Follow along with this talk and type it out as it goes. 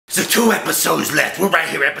So 2 episodes left. We're right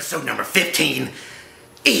here, episode number 15.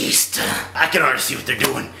 East. I can already see what they're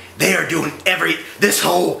doing. They are doing this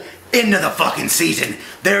whole end of the fucking season.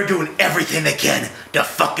 They're doing everything they can to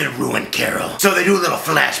fucking ruin Carol. So they do a little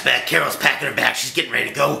flashback. Carol's packing her bag. She's getting ready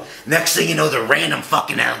to go. Next thing you know, the random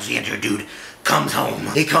fucking Alexander dude comes home.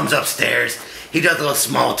 He comes upstairs. He does a little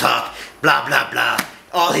small talk. Blah, blah, blah.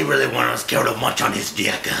 All he really wanted was Carol to munch on his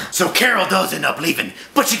dick. So Carol does end up leaving,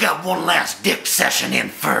 but she got one last dick session in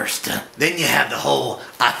first. Then you have the whole,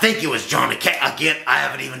 I think it was Johnny Cash. Again, I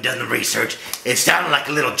haven't even done the research. It sounded like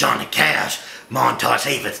a little Johnny Cash montage.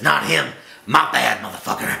 Hey, if it's not him, my bad,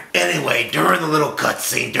 motherfucker. Anyway, during the little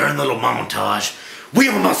cutscene, during the little montage, we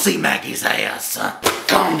almost see Maggie's ass.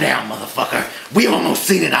 Calm down, motherfucker. We almost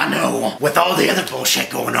seen it, I know. With all the other bullshit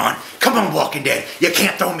going on. Come on, Walking Dead. You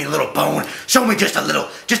can't throw me a little bone. Show me just a little,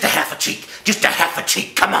 just a half a cheek. Just a half a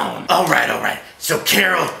cheek, come on. Alright. So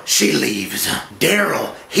Carol, she leaves.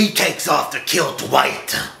 Daryl, he takes off to kill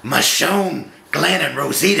Dwight. Michonne, Glenn, and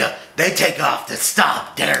Rosita, they take off to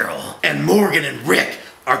stop Daryl. And Morgan and Rick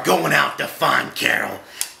are going out to find Carol.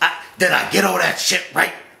 Did I get all that shit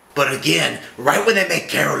right? But again, right when they make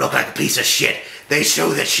Carol look like a piece of shit, they show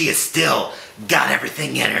that she has still got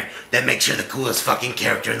everything in her that makes her the coolest fucking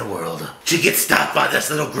character in the world. She gets stopped by this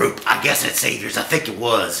little group. I guess it's Saviors. I think it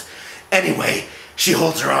was. Anyway, she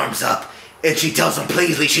holds her arms up and she tells them,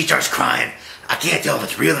 please leave. She starts crying. I can't tell if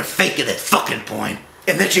it's real or fake at that fucking point.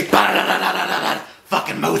 And then she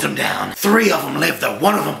fucking mows them down. 3 of them live though.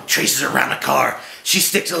 One of them chases her around a car. She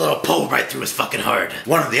sticks a little pole right through his fucking heart.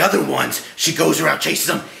 One of the other ones, she goes around,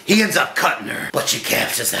 chases him. He ends up cutting her, but she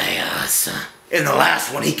caps his ass. In the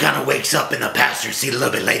last one, he kind of wakes up in the passenger seat a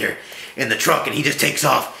little bit later in the truck, and he just takes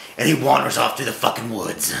off, and he wanders off through the fucking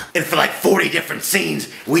woods. And for like 40 different scenes,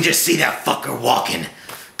 we just see that fucker walking.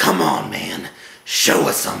 Come on, man. Show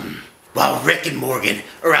us something. While Rick and Morgan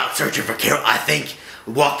are out searching for Carol, I think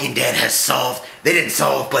Walking Dead has solved, they didn't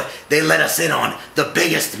solve, but they let us in on the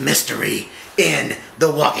biggest mystery in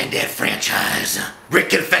the Walking Dead franchise. Rick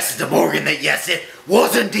confesses to Morgan that yes, it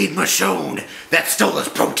was indeed Michonne that stole his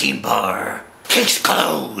protein bar. Case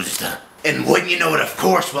closed. And wouldn't you know it, of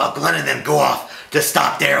course, while Glenn and them go off to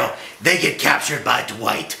stop Daryl, they get captured by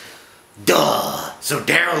Dwight. Duh. So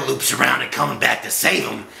Daryl loops around and coming back to save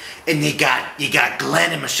him, and you got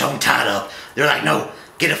Glenn and Michonne tied up. They're like, no,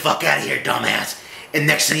 get the fuck out of here, dumbass. And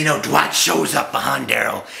next thing you know, Dwight shows up behind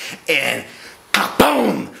Daryl, and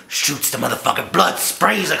boom! Shoots the motherfucker. Blood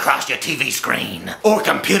sprays across your TV screen. Or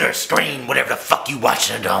computer screen, whatever the fuck you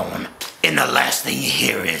watching it on. And the last thing you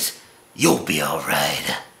hear is, you'll be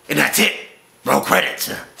alright. And that's it. Roll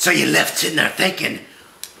credits. So you're left sitting there thinking,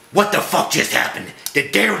 what the fuck just happened?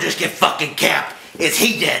 Did Daryl just get fucking capped? Is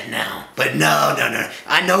he dead now? But no.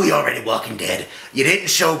 I know you're already Walking Dead. You didn't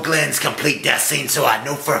show Glenn's complete death scene, so I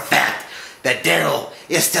know for a fact that Daryl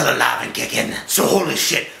is still alive and kicking. So holy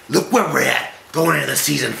shit, look where we're at going into the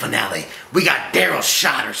season finale. We got Daryl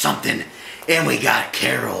shot or something, and we got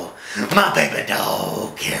Carol. My baby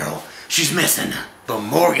dog, Carol. She's missing. But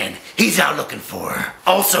Morgan, he's out looking for her.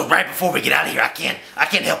 Also, right before we get out of here, I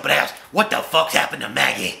can't help but ask, what the fuck's happened to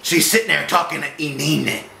Maggie? She's sitting there talking to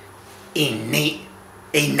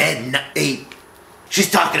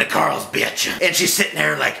she's talking to Carl's bitch. And she's sitting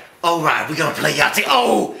there like, alright, we're gonna play Yahtzee.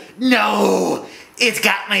 Oh, no! It's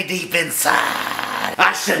got me deep inside.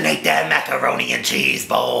 I shouldn't ate that macaroni and cheese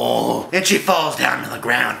bowl. And she falls down to the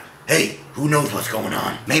ground. Hey, who knows what's going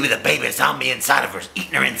on? Maybe the baby zombie inside of her's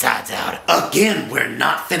eating her insides out. Again, we're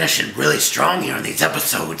not finishing really strong here in these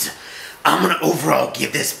episodes. I'm gonna overall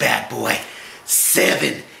give this bad boy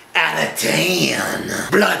 7 out of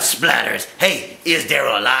 10. Blood splatters. Hey, is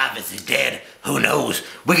Daryl alive? Is he dead? Who knows?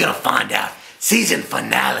 We're gonna find out. Season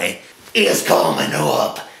finale is coming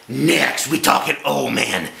up. Next, we talking, oh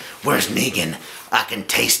man, where's Negan? I can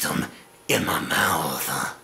taste him in my mouth.